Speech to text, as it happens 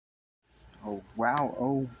Oh wow,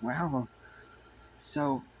 oh wow.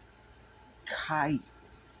 So, Kai,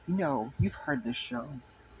 you've heard the show.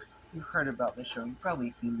 You've heard about the show. You've probably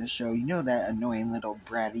seen the show. You know that annoying little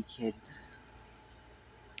bratty kid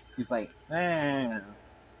who's like, man.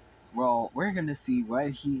 Well, we're gonna see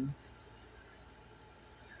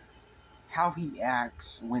how he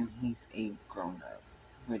acts when he's a grown up.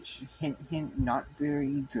 Which, hint, hint, not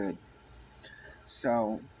very good.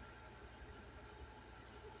 So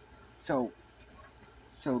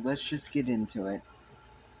let's just get into it.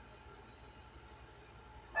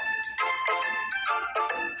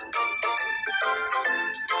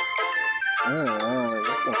 Now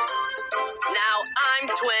I'm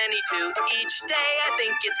 22. Each day I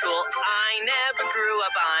think it's cool. I never grew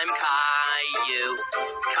up. I'm Caillou.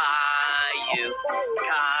 Caillou.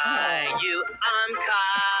 Caillou. I'm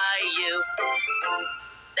Caillou.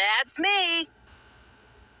 That's me.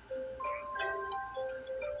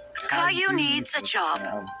 Caillou needs a job.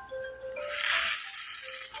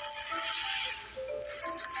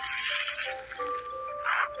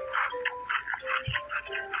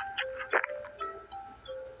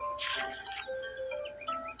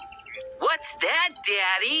 What's that,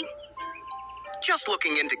 Daddy? Just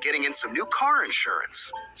looking into getting in some new car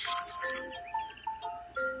insurance.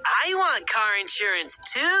 I want car insurance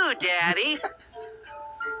too, Daddy.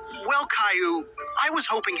 Well, Caillou, I was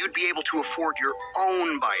hoping you'd be able to afford your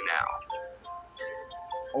own by now.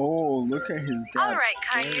 Oh, look at his dad. All right,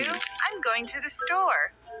 Caillou. I'm going to the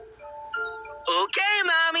store. Okay,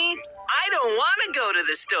 Mommy. I don't want to go to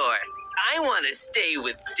the store. I want to stay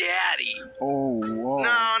with Daddy. Oh, whoa.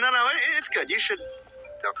 No, it's good. You should...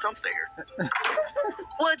 Don't stay here.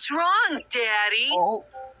 What's wrong, Daddy? Oh,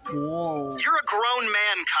 whoa. You're a grown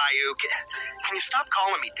man, Caillou. Can you stop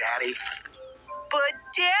calling me Daddy? But,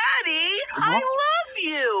 Daddy, I love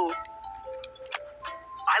you.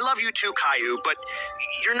 I love you too, Caillou, but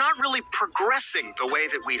you're not really progressing the way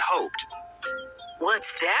that we'd hoped.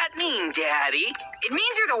 What's that mean, Daddy? It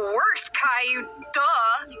means you're the worst, Caillou.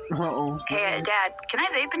 Duh. Uh-oh. Hey, Dad, can I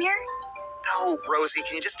vape in here? No, Rosie,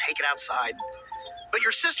 can you just take it outside? But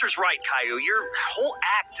your sister's right, Caillou. Your whole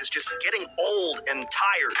act is just getting old and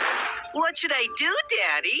tired. What should I do,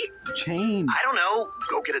 Daddy? Change. I don't know.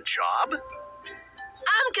 Go get a job?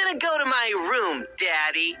 I'm gonna go to my room,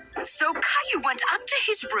 Daddy. So Caillou went up to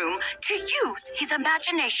his room to use his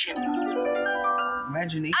imagination.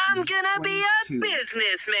 Imagination. I'm gonna be a 22.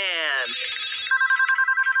 businessman.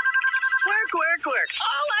 Work, work, work.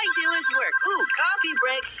 All I do is work. Ooh, coffee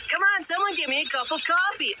break. Come on, someone give me a cup of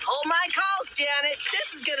coffee. Hold my calls, Janet.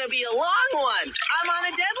 This is gonna be a long one. I'm on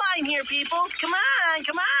a deadline here, people. Come on,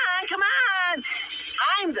 come on, come on.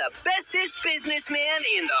 I'm the bestest businessman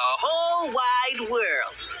in the whole wide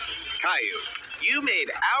world. Caillou, you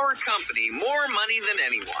made our company more money than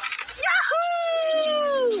anyone.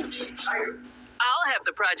 Yahoo! I'll have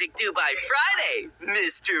the project due by Friday,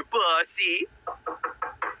 Mr. Bossy.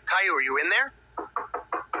 Caillou, are you in there?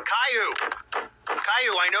 Caillou!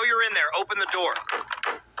 Caillou, I know you're in there. Open the door.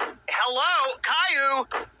 Hello? Caillou!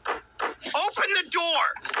 Open the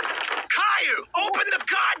door! Caillou! Open the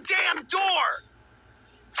goddamn door!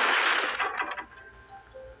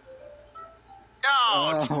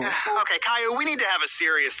 Oh, okay, Caillou, we need to have a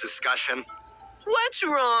serious discussion. What's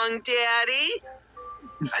wrong, Daddy?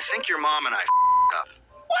 I think your mom and I up.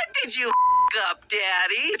 What did you up,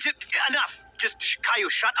 Daddy? Enough! Caillou,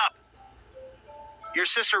 shut up. Your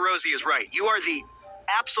sister Rosie is right. You are the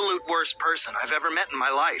absolute worst person I've ever met in my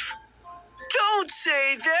life. Don't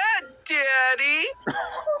say that, Daddy.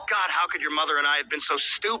 God, how could your mother and I have been so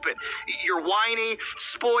stupid? You're whiny,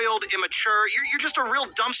 spoiled, immature. You're just a real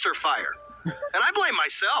dumpster fire. And I blame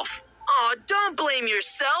myself. Oh, don't blame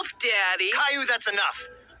yourself, Daddy. Caillou, that's enough.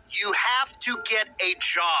 You have to get a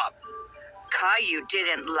job. Caillou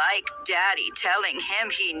didn't like Daddy telling him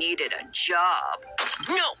he needed a job.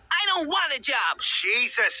 No, I don't want a job.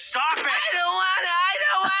 Jesus, stop it! I don't want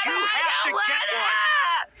You have to get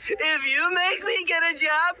one. If you make me get a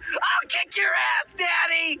job, I'll kick your ass,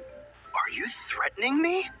 Daddy. Are you threatening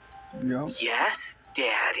me? Yep. Yes,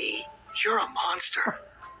 Daddy. You're a monster.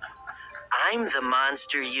 I'm the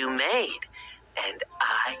monster you made, and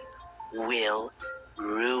I will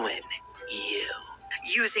ruin you.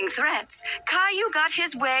 Using threats, Caillou got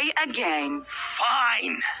his way again.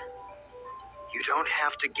 Fine. You don't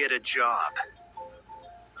have to get a job.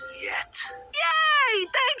 Yet. Yay!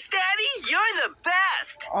 Thanks, Daddy. You're the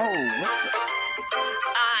best. Oh, what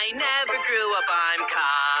I never grew up. I'm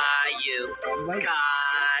Caillou. Like-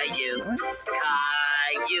 Caillou.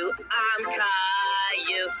 Caillou. I'm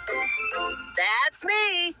Caillou. That's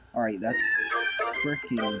me. Alright, that's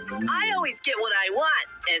freaking weird. I always get what I want,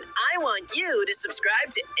 and I want you to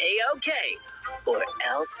subscribe to AOK, or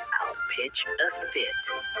else I'll pitch a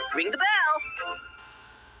fit. Ring the bell.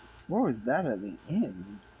 What was that at the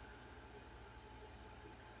end?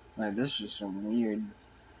 Like, this is some weird.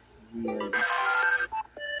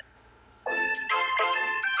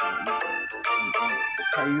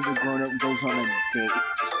 Caillou the grown-up goes on a date.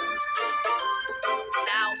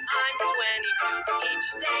 Now I'm 22 each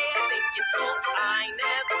day. I think it's cool. I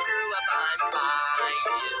never grew up. I'm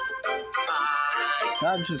Caillou.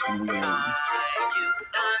 That's just weird. Caillou.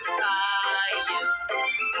 I'm Caillou.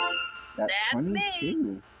 That's That's me.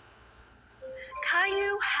 22.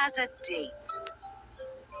 Caillou has a date.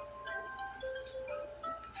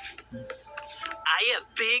 I have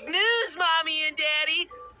big news, Mommy and Daddy.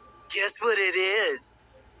 Guess what it is?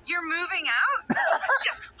 You're moving out?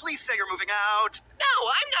 Yes, please say you're moving out. No,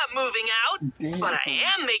 I'm not moving out. Damn. But I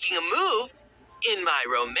am making a move in my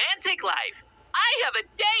romantic life. I have a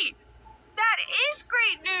date. That is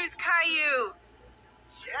great news, Caillou.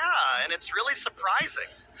 Yeah, and it's really surprising.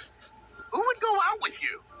 Who would go out with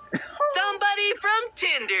you? Somebody from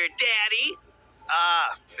Tinder, Daddy.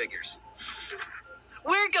 Ah, figures.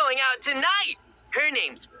 We're going out tonight. Her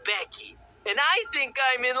name's Becky. And I think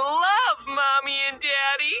I'm in love, Mommy and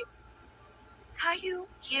Daddy. Caillou,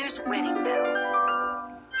 here's wedding bells.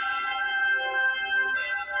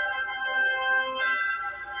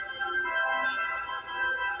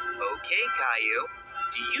 Okay, Caillou.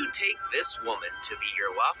 Do you take this woman to be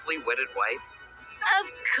your lawfully wedded wife?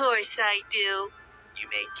 Of course I do. You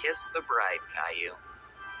may kiss the bride, Caillou.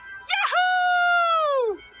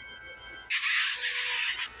 Yahoo!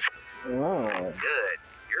 Oh, Good.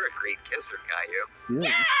 You're a great kisser, Caillou. yeah.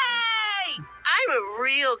 Yay! I'm a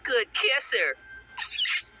real good kisser.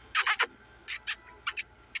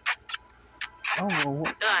 Oh, well,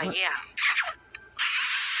 what? Yeah.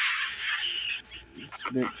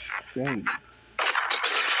 Date.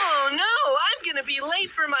 Oh no, I'm gonna be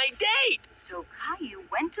late for my date. So Caillou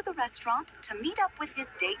went to the restaurant to meet up with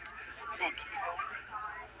his date, Becky.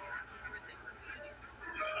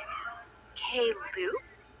 CAILLOU?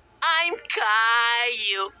 I'm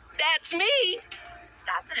Caillou. That's me.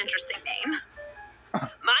 That's an interesting name.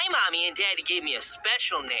 My mommy and daddy gave me a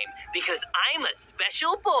special name because I'm a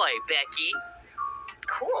special boy, Becky.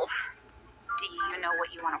 Cool. Do you know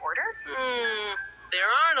what you want to order? There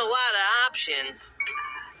aren't a lot of options.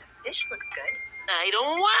 The fish looks good. I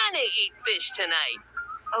don't want to eat fish tonight.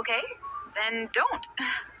 Okay, then don't.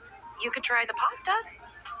 You could try the pasta.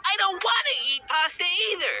 I don't want to eat pasta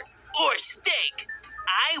either. Or steak.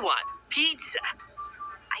 I want pizza.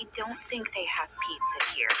 I don't think they have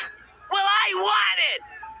pizza here. Well, I want it.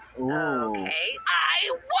 Oh, Okay.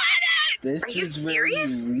 I want it. this Are you is where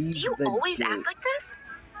serious? we leave Do you the always date. act like this?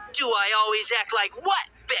 Do I always act like what,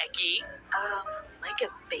 Becky? Like a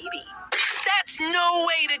baby. That's no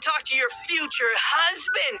way to talk to your future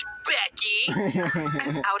husband, Becky.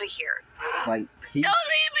 I'm out of here. Like pizza. Don't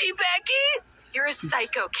leave me, Becky. You're a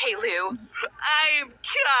psycho, CAILLOU. I'm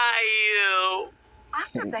Caillou.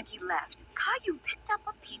 After Becky left, Caillou picked up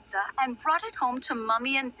a pizza and brought it home to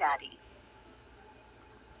Mommy and Daddy.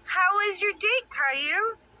 How is your date,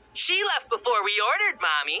 Caillou? She left before we ordered,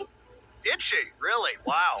 Mommy. Did she? Really?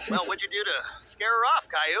 Wow. Well, what'd you do to scare her off,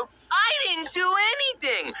 Caillou? I didn't do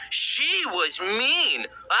anything. She was mean.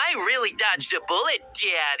 I really dodged a bullet,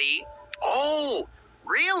 Daddy. Oh,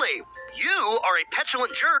 really? You are a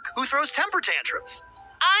petulant jerk who throws temper tantrums.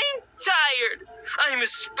 I'm tired. I'm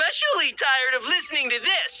especially tired of listening to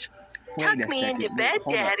this. Wait Tuck a me second. into Wait, bed,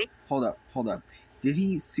 hold Daddy. Up. Hold up. Did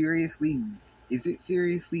he seriously? Is it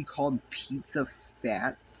seriously called pizza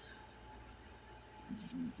fat?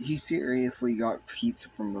 He seriously got pizza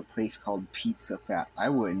from a place called Pizza Fat. I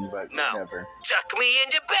wouldn't, but No. whatever. Tuck me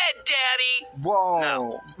into bed, Daddy. Whoa!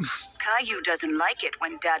 No. Caillou doesn't like it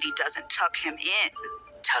when Daddy doesn't tuck him in.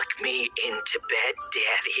 Tuck me into bed,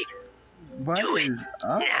 Daddy. What Do it is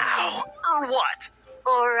up? Now. Or what?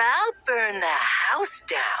 Or I'll burn the house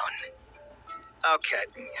down. Okay,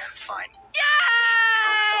 fine. Yay!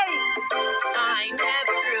 I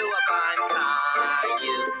never grew up on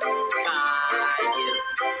Caillou.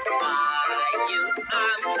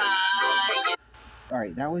 I'm Caillou.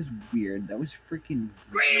 Alright, that was weird. That was freaking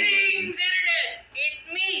Greetings, weird. Internet! It's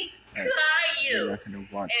me, Alright, we're Caillou. not gonna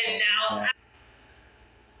watch And all now that.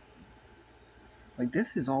 Like,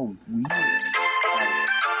 this is all weird. Like,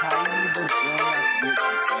 Caillou the grown-up with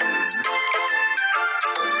weird.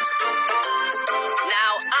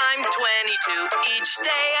 Now I'm 22. Each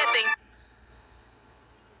day I think.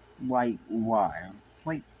 Like, why?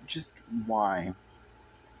 Like, just why?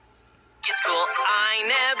 It's cool. I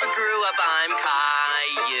never grew up. I'm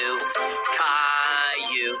Caillou.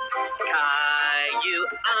 Caillou. Caillou,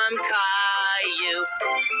 I'm Caillou.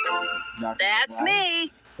 Not gonna That's lie,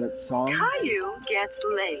 me. that song. Caillou gets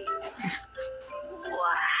laid.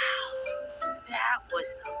 Wow. That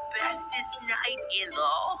was the bestest night in the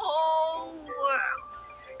whole world.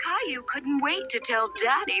 Caillou couldn't wait to tell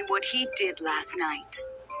Daddy what he did last night.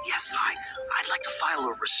 Yes, hi. I'd like to file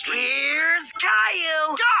a restraining. Here's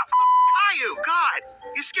Caillou. Caillou, God,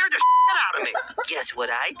 you scared the shit out of me. Guess what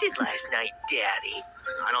I did last night, Daddy?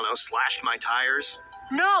 I don't know, slashed my tires.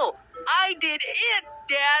 No, I did it,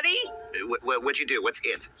 Daddy. What'd you do? What's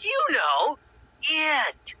it? You know,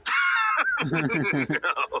 it.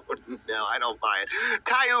 No, I don't buy it.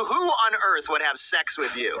 Caillou, who on earth would have sex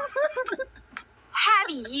with you? Have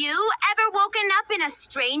you ever woken up in a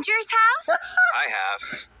stranger's house? I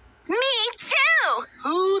have. Me too!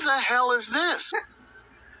 Who the hell is this?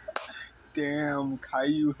 Damn,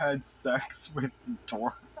 Caillou had sex with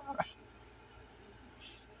Dora.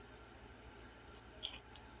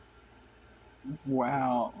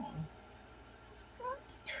 Wow.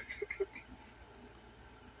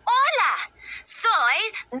 Hola!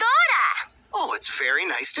 Soy Dora! Oh, it's very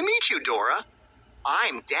nice to meet you, Dora.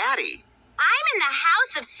 I'm Daddy. I'm in the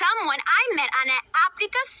house of someone I met on an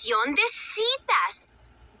aplicación de citas.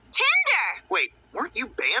 Tinder! Wait, weren't you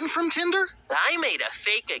banned from Tinder? I made a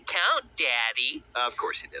fake account, Daddy. Of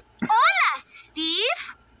course you did. Hola,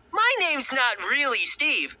 Steve! My name's not really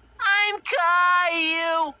Steve. I'm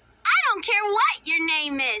Caillou. I don't care what your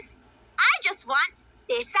name is. I just want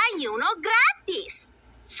desayuno gratis.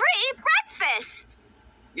 Free breakfast.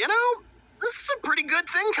 You know, this is a pretty good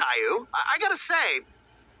thing, Caillou. I gotta say,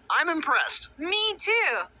 I'm impressed. Me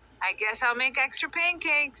too. I guess I'll make extra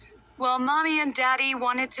pancakes. While Mommy and Daddy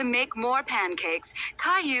wanted to make more pancakes,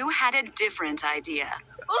 Caillou had a different idea.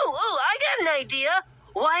 Ooh, I got an idea.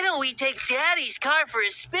 Why don't we take Daddy's car for a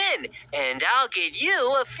spin, and I'll get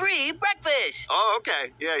you a free breakfast. Oh,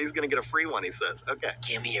 okay. Yeah, he's gonna get a free one, he says. Okay.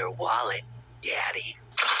 Give me your wallet, Daddy.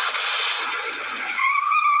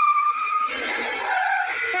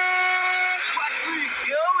 Watch where you're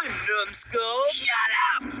going, numbskull. Shut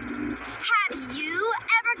up. Have you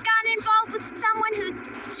ever gotten involved with someone who's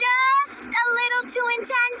just a little too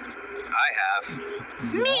intense? I have.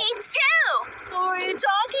 Me too! Who are you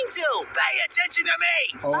talking to? Pay attention to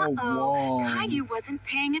me. Oh, Uh-oh. whoa. Caillou wasn't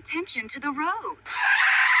paying attention to the road.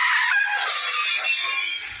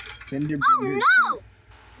 Fender Oh bender. no!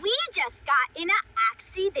 We just got in an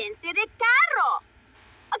accidente de carro.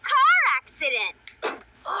 A car accident.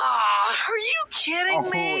 Oh, are you kidding Oh,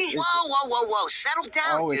 me? it's- Whoa. Settle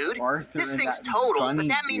down, Oh, it's dude. Arthur This and thing's that total, bunny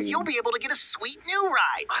but that means dude. you'll be able to get a sweet new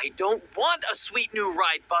ride. I don't want a sweet new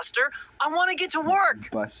ride, Buster. I want to get to work.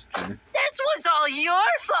 Buster. This was all your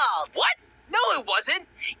fault. What? No, it wasn't.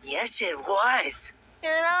 Yes, it was.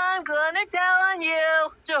 And I'm gonna tell on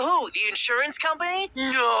you. To who? The insurance company?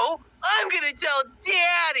 No, I'm gonna tell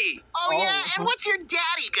Daddy. Oh, yeah? Oh. And what's your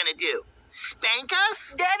daddy gonna do? Spank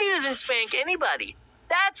us? Daddy doesn't spank anybody.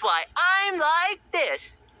 That's why I'm like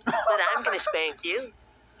this. But I'm gonna spank you.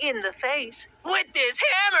 In the face. With this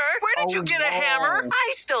hammer. Where did Oh, you get a no. hammer?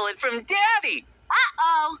 I stole it from Daddy.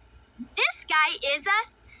 Uh-oh. This guy is a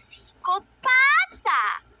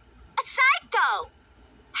psicopata. A psycho.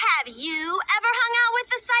 Have you ever hung out with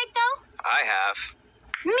a psycho? I have.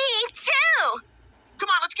 Me too. Come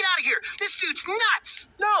on, let's get out of here. This dude's nuts.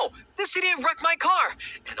 No, this idiot wrecked my car.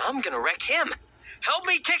 And I'm gonna wreck him. Help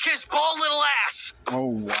me kick his bald little ass. Oh,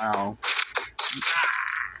 wow.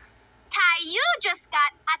 Caillou just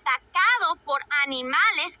got atacado por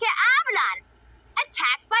animales que hablan.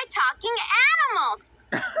 Attacked by talking animals.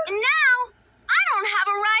 And now, I don't have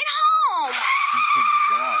a ride home. You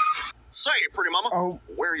could walk. Say, pretty mama, Oh.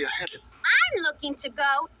 where are you headed? I'm looking to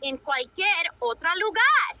go in cualquier otro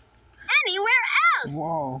lugar. Anywhere else.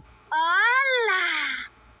 Whoa. Hola.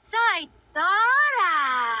 Soy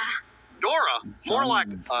Dora. Dora? More Johnny like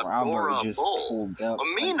a Bravo Dora just Bull. pulled up.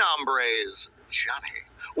 Mi nombre is Johnny.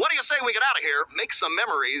 What do you say we get out of here, make some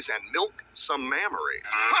memories, and milk some memories?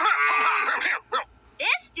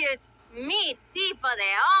 This dude's mi tipo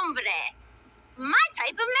de hombre. My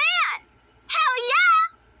type of man. Hell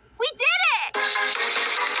yeah! We did it!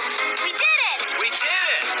 We did it! We did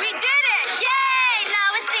it! We did it! Yay! Lo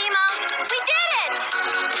hicimos! We did it!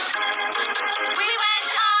 We went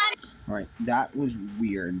on! Alright, that was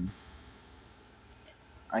weird.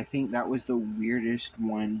 I think that was the weirdest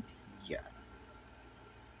one yet.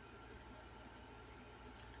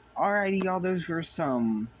 Alrighty, y'all, those were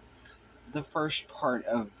the first part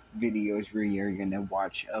of videos where you're gonna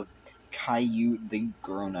watch of Caillou the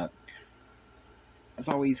Grown-Up. As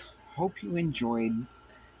always, hope you enjoyed.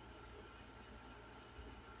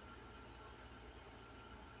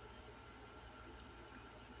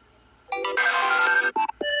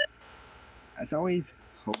 as always,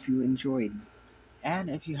 hope you enjoyed. And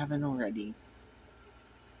if you haven't already,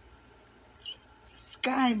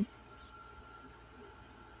 subscribe.